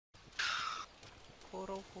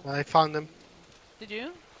I found him. Did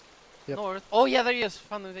you? Yep. North. Oh yeah, there he is.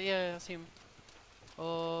 Found him. Yeah, I see him.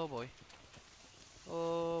 Oh boy.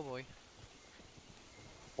 Oh boy.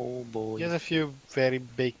 Oh boy. He has a few very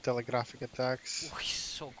big telegraphic attacks. Oh, he's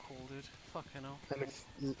so cool, dude. Fucking hell. And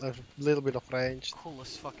a little bit of range.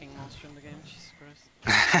 Coolest fucking monster in the game. Jesus Christ.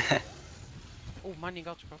 Oh, mining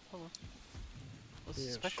gouge crop. Hold on. What's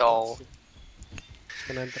Yeah, special? Oh. It's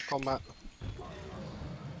gonna enter combat.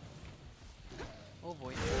 Oh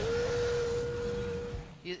boy.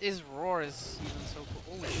 His roar is even so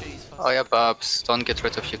cool. Holy shit, he's fast. Oh yeah, Babs, don't get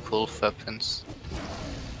rid of your cool weapons.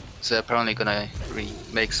 They're apparently gonna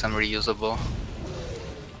make some reusable.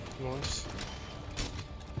 Nice.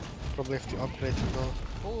 Probably have to upgrade it now.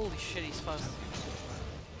 Holy shit, he's fast.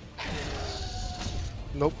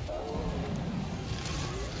 Nope.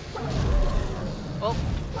 Oh,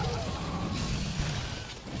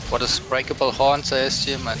 What is breakable horns, I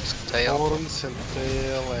assume, and tail? Horns and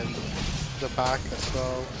tail and the back as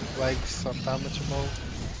well. Legs are damageable.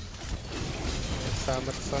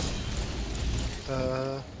 Standard stuff.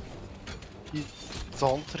 You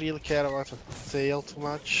don't really care about the tail too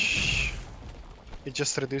much. It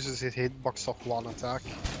just reduces his hitbox of one attack.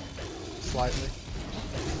 Slightly.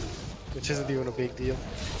 Which isn't even a big deal.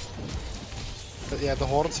 But yeah, the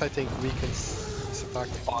horns I think weakens his attack.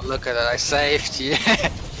 Oh, look at that, I saved you!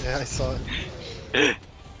 Yeah, I saw it.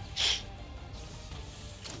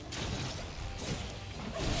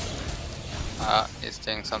 Ah, he's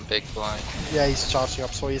doing some big boy. Yeah, he's charging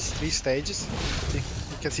up, so he has 3 stages. You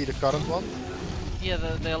can see the current one. yeah,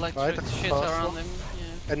 the electric Right, shit first around one. him.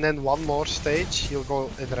 Yeah. And then one more stage, he'll go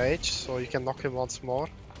in rage, so you can knock him once more.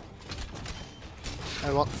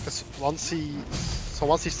 And once he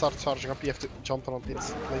starts charging up, you have to jump on him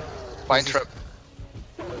instantly. Vine trap.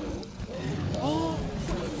 Oh,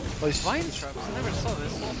 Oh, he's vine traps. I never saw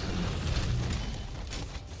this.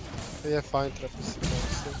 Yeah, vine trap is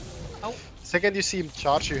interesting. Ow. Second you see him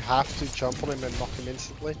charge, you have to jump on him and knock him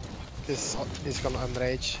instantly. Because he's gonna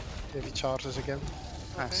unrage if he charges again.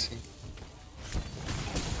 I Okay. see.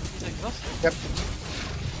 He's exhausted. Yep.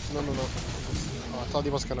 No. Oh, I thought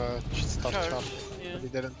he was gonna start Charge, charging, yeah. but he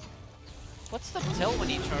didn't. What's the tell when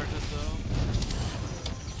he charges though?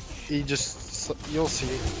 He just, you'll see.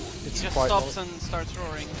 It's He just quite stops and starts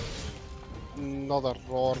roaring. not a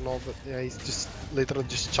roar, no, but yeah, he's just literally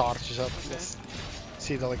just charges up. Okay. Just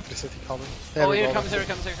see the electricity coming. Oh, we here go, it comes, that's here it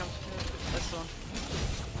comes, here it comes. That's the one.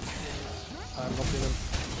 I'm not even.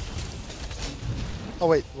 Oh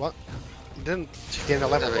wait, what? He didn't gain a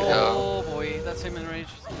level. There we go. Oh boy, that's him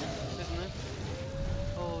enraged, isn't it?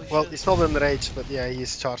 Holy Well, shit. he's not enraged, but yeah,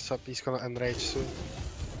 he's charged up. He's gonna enrage soon.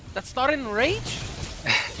 That's not enraged?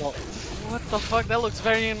 Well, What the fuck? That looks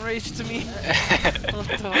very enraged to me. What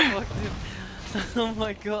the fuck, dude? Oh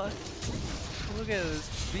my god. Look at this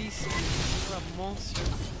beast. What a monster.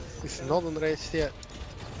 he's not enraged yet.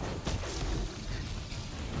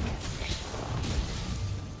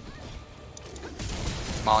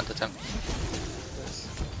 Mounted him. Yes.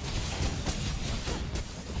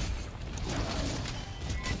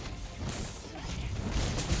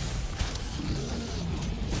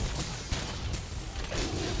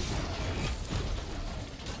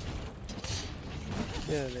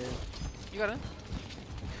 Yeah, man. You got it?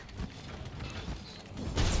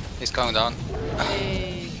 He's going down.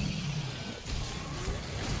 Hey.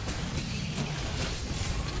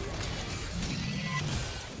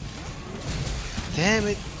 Damn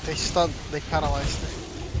it! They stunned. They paralyzed it.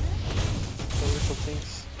 The little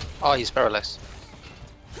things. Oh, he's paralyzed.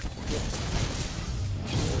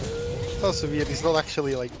 Also weird. He's not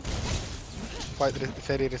actually like quite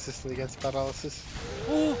very resistant against paralysis.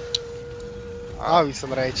 Oh, Oh, he's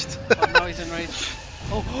enraged. oh, now he's enraged.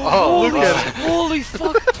 Oh, Oh, look at it. Holy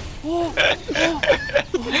fuck! Oh,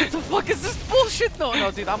 what the fuck is this bullshit?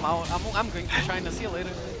 No, dude, I'm out. I'm going to China. See you later.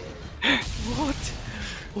 What?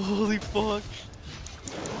 Holy fuck!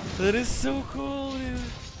 That is so cool, dude.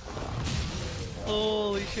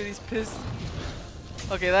 Holy shit, he's pissed.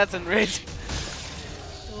 Okay, that's enraged.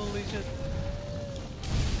 Holy shit.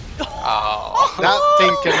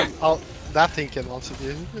 Oh. That thing can also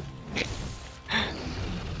be.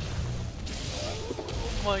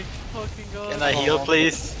 Oh my fucking god. Can I heal,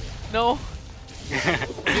 please? No.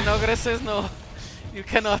 Zinogre says no. You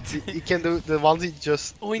cannot. You can do the ones he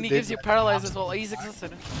just. Oh, and he did. gives you paralyzed as well. He's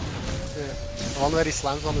exhausted. Yeah. The one where he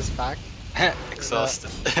slams on his back.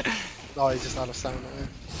 Exhausted. Oh, he's just out of stamina. Yeah.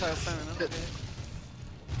 Sorry, stamina. Okay.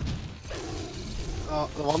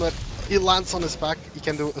 The one where he lands on his back, he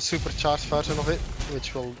can do a supercharged version of it,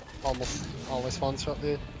 which will almost always one-shot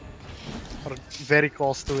you. Or very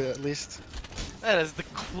close to it at least. That is the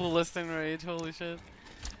coolest enrage, holy shit.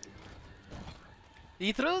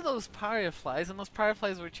 He threw those fireflies, and those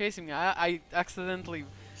fireflies were chasing me. I accidentally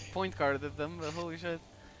point guarded them, but holy shit.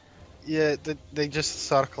 Yeah, they just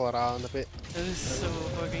circle around a bit. That is so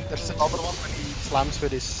fucking There's cool. another one where he slams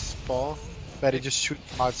with his paw, where he just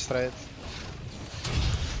shoots out straight.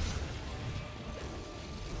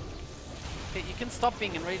 Okay, you can stop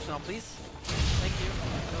being enraged now, please. Thank you.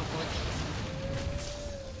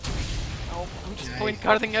 Oh, I'm just Yeah, point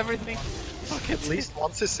guarding everything. Fuck it. At least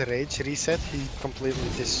once his rage reset, he completely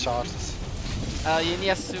discharges. He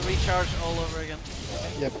has to recharge all over again.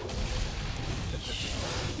 Yep.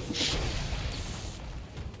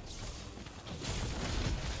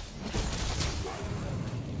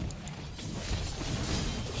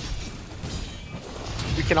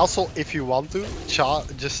 You can also, if you want to,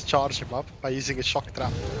 just charge him up by using a shock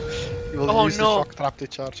trap. You will use the shock trap to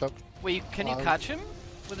charge up. Wait, can you catch him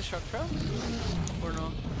with a shock trap? Or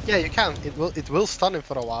no? Yeah, you can. It will stun him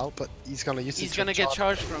for a while, but he's gonna use it. He's gonna get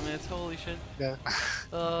charged from it. Holy shit. Yeah.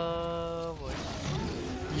 Boy.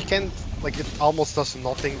 You can, like, it almost does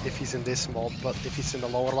nothing if he's in this mod, but if he's in the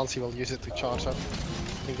lower ones, he will use it to charge up.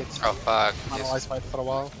 I think it's Oh fuck. analyzed by it for a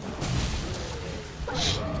while.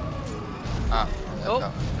 Ah. Oh,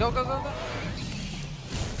 go.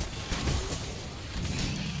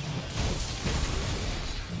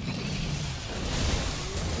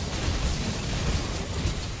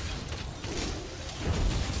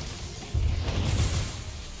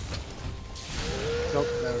 Nope,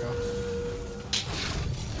 there we go.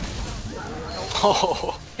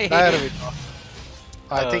 Oh. There we go.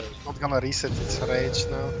 I think it's not gonna reset its rage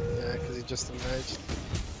now. Yeah, because it just enraged.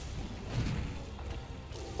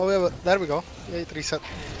 Oh yeah, but there we go. Yeah, it reset.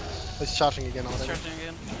 It's charging again It's already. charging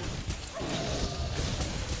again.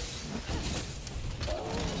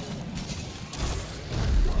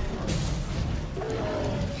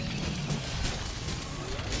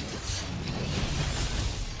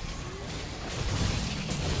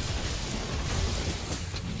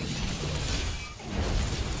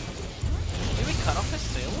 Did we cut off his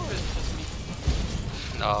tail, or is it just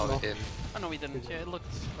me? No, No. we didn't. Oh no, we didn't. Yeah, it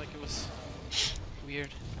looked like it was weird.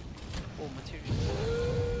 Oh, material.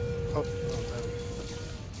 Oh, there we go.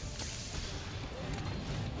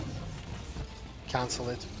 Cancel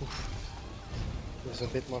it. Oof. There's a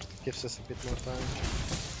bit more, gives us a bit more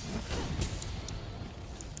time.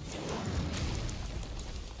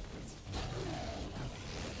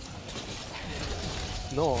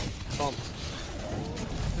 No, can't.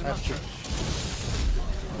 Do not Have to. charge.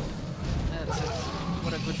 That's it.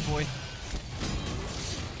 What a good boy.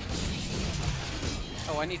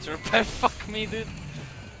 Oh, I need to repair. Fuck me, dude.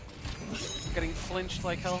 I'm getting flinched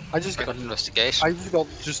like hell. I just I got, got investigation. I just got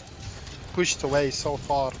just pushed away so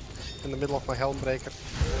far in the middle of my helm breaker.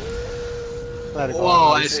 There we go.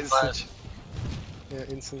 Whoa, Nice I instant. Yeah,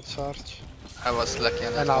 instant charge. I was lucky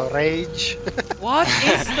on that And now one. rage. What?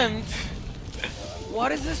 Instant?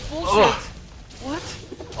 What is this bullshit? Oh. What?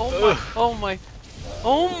 Oh my.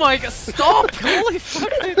 Oh my god, stop! Holy fuck,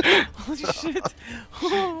 dude! Holy shit!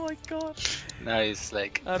 Oh my god. Now he's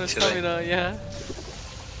like Out of chilling. stamina, yeah.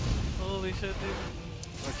 Holy shit,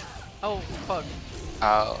 dude. Oh, fuck.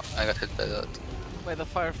 Oh, I got hit by that. By the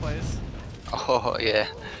fireflies. Oh yeah.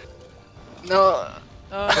 No.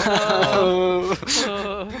 Oh,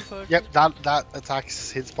 oh fuck. Yep, that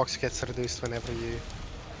attack's hitbox gets reduced whenever you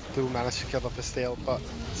do manage to kill up his tail, but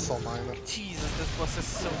it's so minor. Jesus, this boss is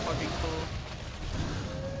so fucking cool.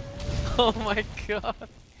 Oh my god.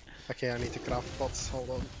 Okay, I need to craft pots, hold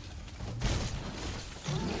on.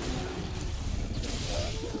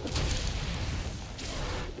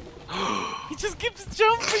 He just keeps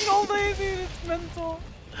jumping all day, dude. It's mental.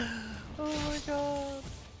 Oh my god.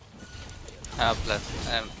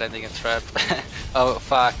 I'm planting a trap. Oh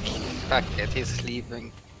fuck. Fuck it, he's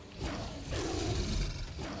leaving.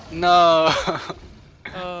 No!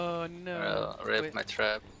 Oh no. Rip Wait, my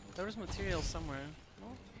trap. there was material somewhere. No?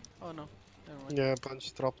 Oh no. Never mind. Yeah,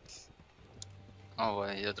 bunch dropped. Oh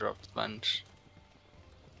wait, you dropped bunch.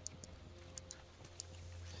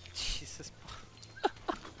 Jesus.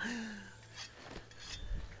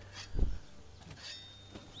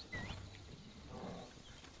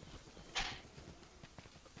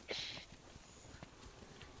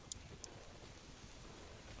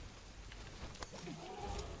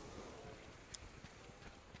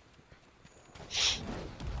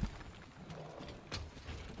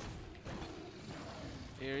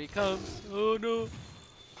 Here he comes. Oh no.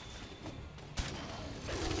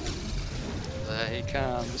 There he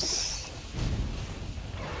comes.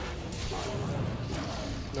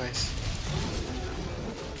 Nice.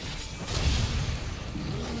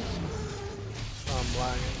 I'm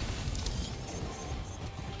lagging.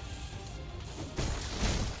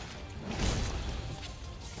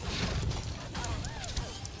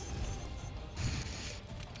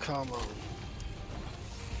 Come on.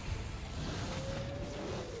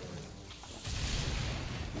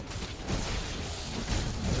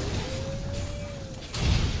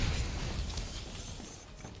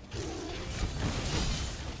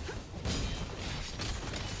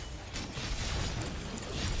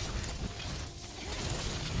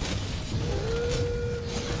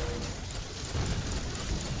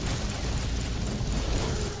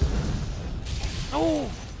 Oh!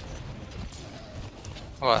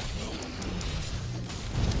 What?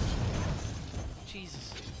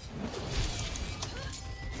 Jesus.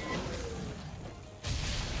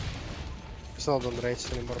 It's not on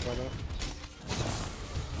rage anymore, by the way.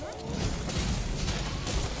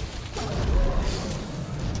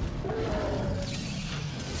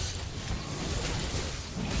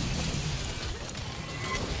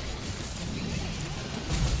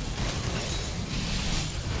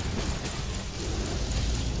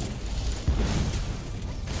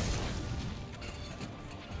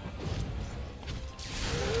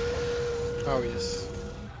 Oh yes.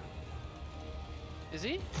 Is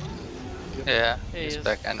he? Yeah, He he's is.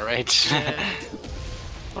 back and rage. Yeah.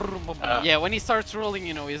 Yeah, when he starts rolling,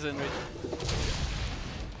 you know he's in rage.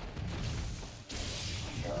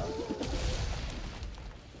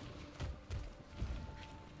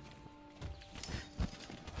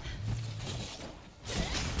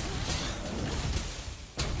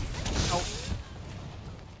 Oh.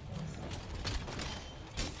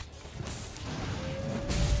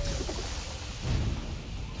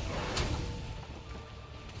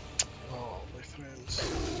 Oh, my friends.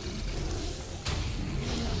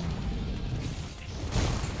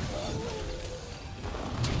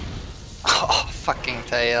 Oh, fucking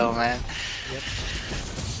tail, man. Yep.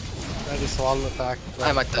 That is one attack.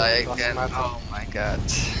 I might die Doesn't again. matter. Oh my god.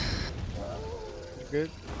 You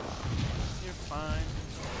good? You're fine.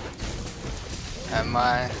 Am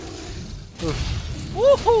I?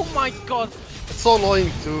 Oh my god! It's so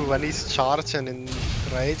annoying too when he's charging and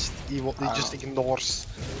enraged. He just Oh. ignores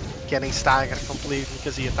getting staggered completely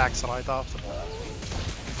because he attacks right after.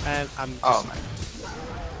 And I'm just Oh man.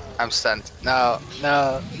 I'm stunned. No,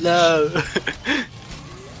 no, no.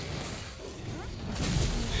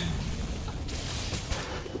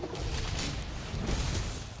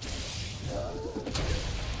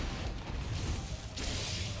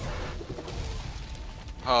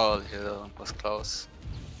 Oh, that was close.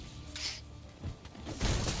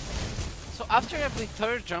 So after every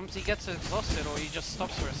third jump, he gets exhausted, or he just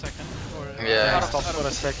stops for a second, or Yeah. out, stops of, for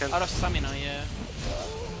a second. out of stamina. Yeah,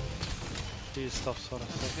 He stops for a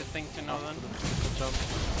that's a second. good thing to know then. Good jump.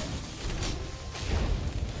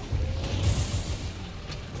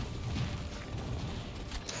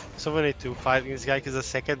 So we need to fight this guy because the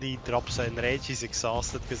second he drops an enrage, he's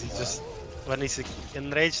exhausted because he just when he's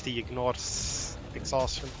enraged he ignores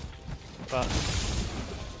exhaustion. But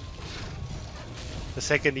the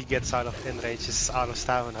second he gets out of enrage, he's out of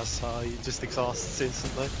stamina, so he just exhausts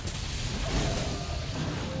instantly.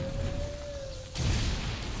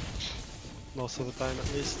 Most of the time,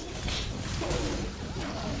 at least.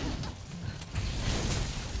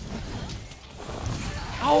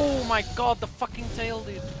 Oh my god, the fucking tail,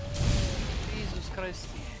 dude! Jesus Christ!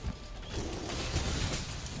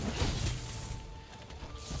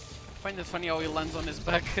 I find it funny how he lands on his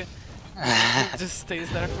back. Just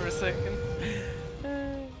stays there for a second.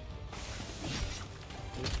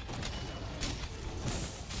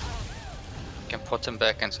 Can put him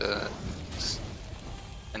back into a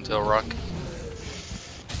rock.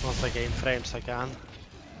 Once I gain frames, I can.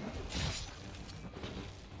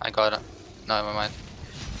 I got it. No, never mind.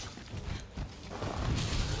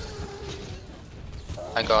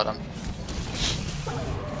 I got him.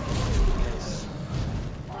 Nice.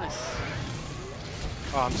 Nice.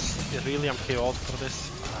 Oh, I'm KO'd for this.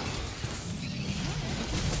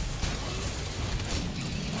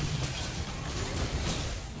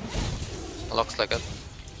 Looks like it.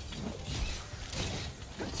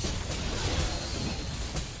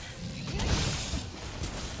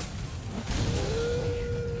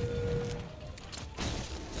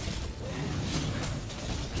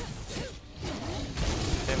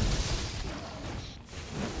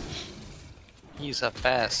 He's a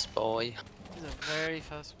fast boy. He's a very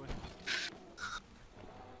fast boy.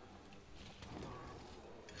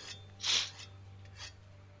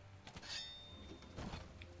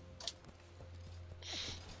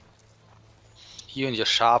 You and your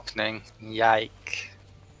sharpening. Yike.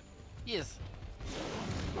 He is.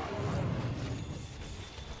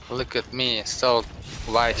 Look at me, so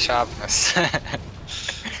White sharpness.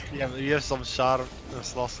 Yeah, but you have some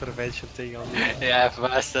sharpness loss prevention thing on you. Yeah, I've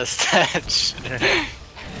master stats.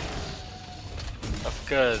 Of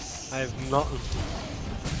course. I have nothing.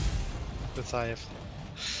 But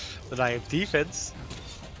I have defense.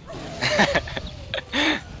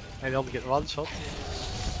 I don't get one shot.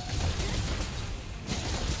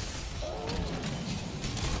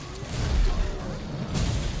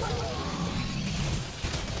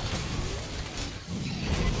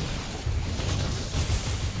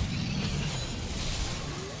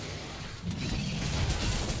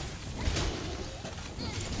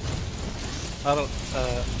 I don't,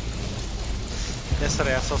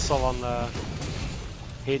 yesterday I saw someone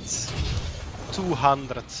hit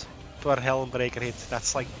 200 per Helmbreaker hit.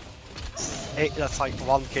 That's like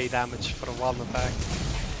 1k damage for one attack.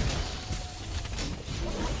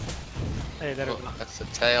 Hey, there we Oh, go. that's the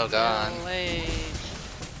tail gone. LA.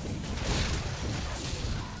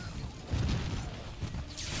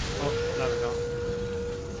 Oh, there we go.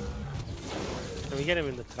 Can we get him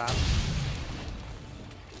in the trap?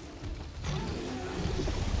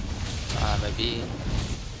 Maybe.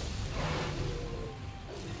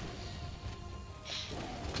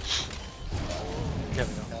 There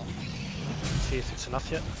we go. See if it's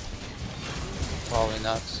enough yet. Probably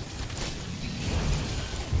not.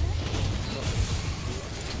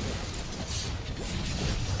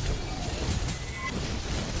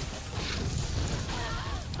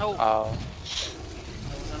 Oh, Oh.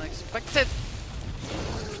 that was unexpected.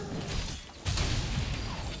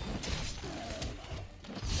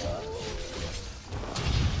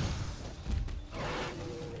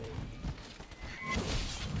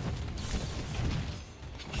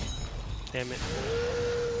 Damn it.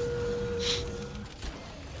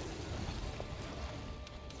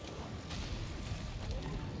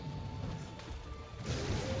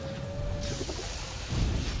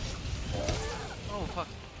 Oh fuck.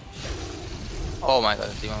 Oh my god,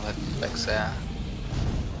 the demon had backs there.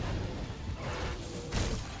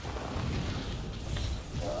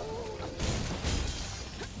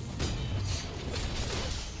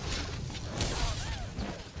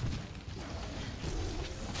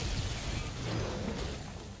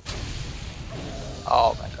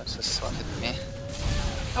 Oh my god, this one hit me.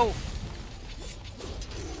 Oh.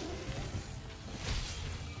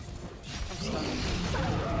 I'm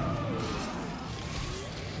stuck.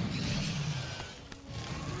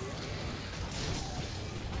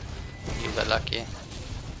 You were lucky.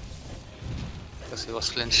 Because he was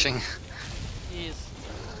flinching. Jeez.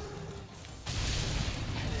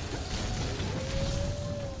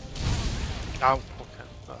 Ow, okay,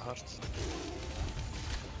 that hurts.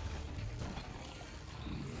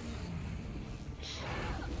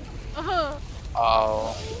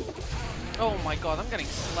 Oh, Oh my god, I'm getting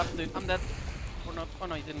slapped, dude. I'm dead. Or not. Oh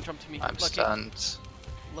no, he didn't jump to me. I'm Lucky. stunned.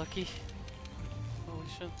 Lucky. Holy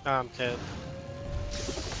shit. I'm dead.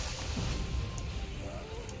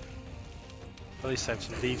 At least I have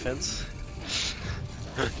some defense.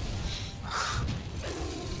 Could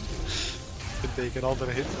take another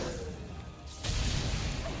hit.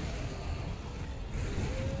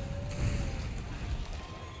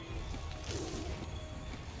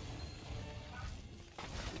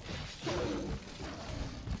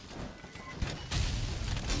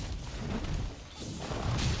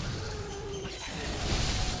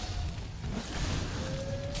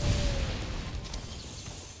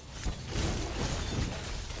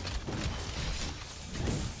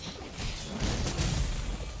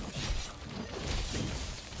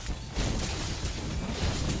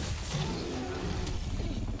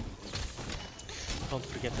 Don't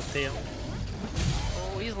forget the tail.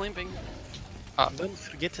 Oh, he's limping. Don't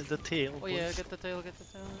forget the tail. Oh yeah, please. get the tail, get the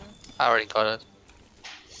tail. I already got it.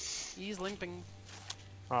 He's limping.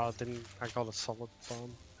 Oh, then I got a solid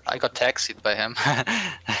bomb. I got taxied by him.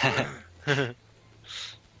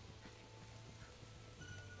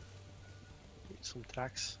 Some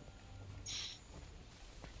tracks.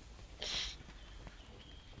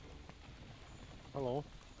 Hello.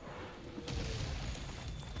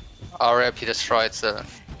 RIP, he destroyed the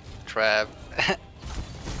trap.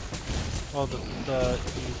 Oh,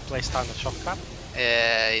 he placed down the shock trap.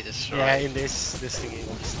 Yeah, he destroyed. Yeah, in this thing he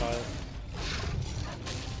will destroy it.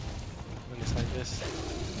 When it's like this.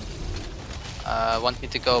 Want me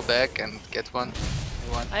to go back and get one?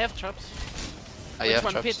 You want? I have traps. Oh, you Which have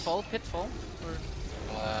one? traps? Pitfall? Pitfall?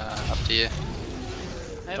 Or Up to you.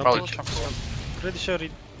 I have Probably both. traps. I'm pretty sure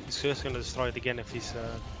he's just gonna destroy it again if he's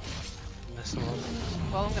messing around.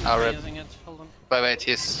 Well, I'm gonna I'll try rip. using it. Hold on. Wait,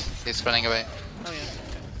 he's running away. Oh yeah.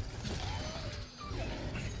 Okay.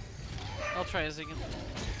 I'll try using it.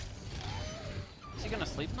 Is he gonna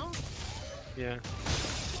sleep now? Yeah.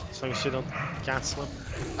 As long as you don't cancel him.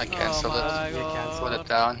 I cancelled my it. You cancel Put God. it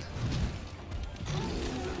down.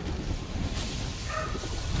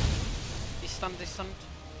 He's stunned, he's stunned.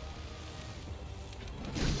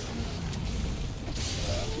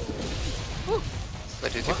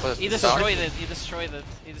 Wait, did you put He it down? destroyed it, he destroyed it.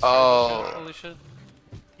 He destroyed Oh. the shit. Holy shit.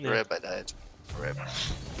 Yeah. Rip, I died. Rip.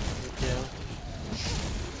 Yeah.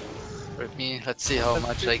 Rip me. Let's see how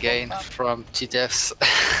much I gain from T deaths.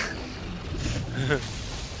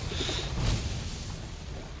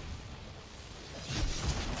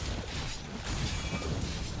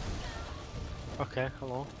 Okay,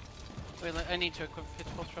 hello. Wait, I need to equip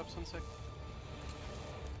pitfall traps 1 sec.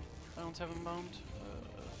 I don't have them bound.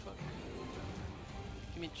 Fuck.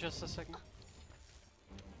 Give me just a second.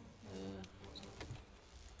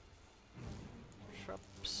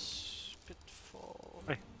 Traps, pitfall.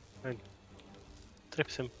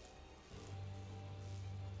 Trips him.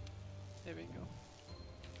 There we go.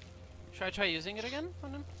 Should I try using it again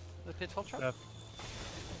on him? The pitfall trap? Yeah.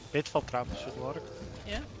 Pitfall trap should work.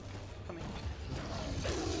 Yeah? Coming.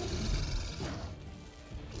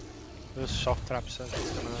 Those shock traps,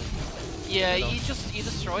 it's gonna... Yeah, Get he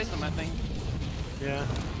destroys them, I think. Yeah.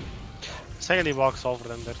 Second he walks over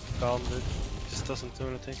them, they're gone, dude. Just doesn't do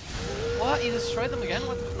anything. What? He destroyed them again?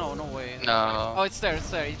 What? No, no way. No. Oh, it's there, it's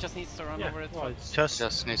there. He just needs to run over it. well, it's just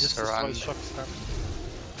Just needs to run. destroys shock trap.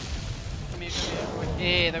 Come here, come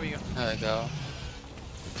here. Yeah, there we go. There we go.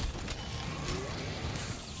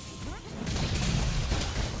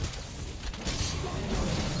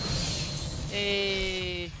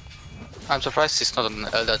 Hey. I'm surprised he's not an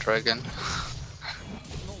Elder Dragon.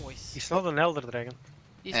 Noise. He's not an Elder Dragon.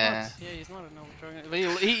 He's Yeah. not. Yeah, he's not an Elder Dragon. But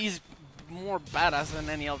he's more badass than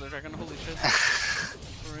any Elder Dragon. Holy shit.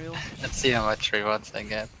 For real. Let's see how much rewards I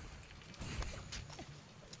get.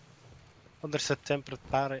 Oh, there's a tempered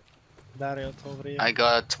barrier over here. I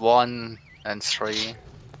got 1 and 3.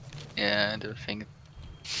 Yeah, the thing.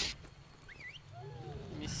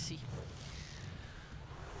 Let me see.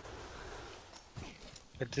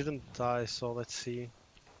 I didn't die, so let's see.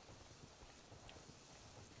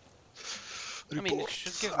 I mean, it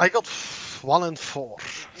should give. I got 1 and 4.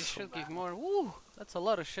 It should give more. Woo! That's a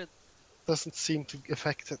lot of shit. Doesn't seem to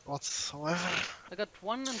affect it whatsoever. I got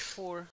 1 and 4.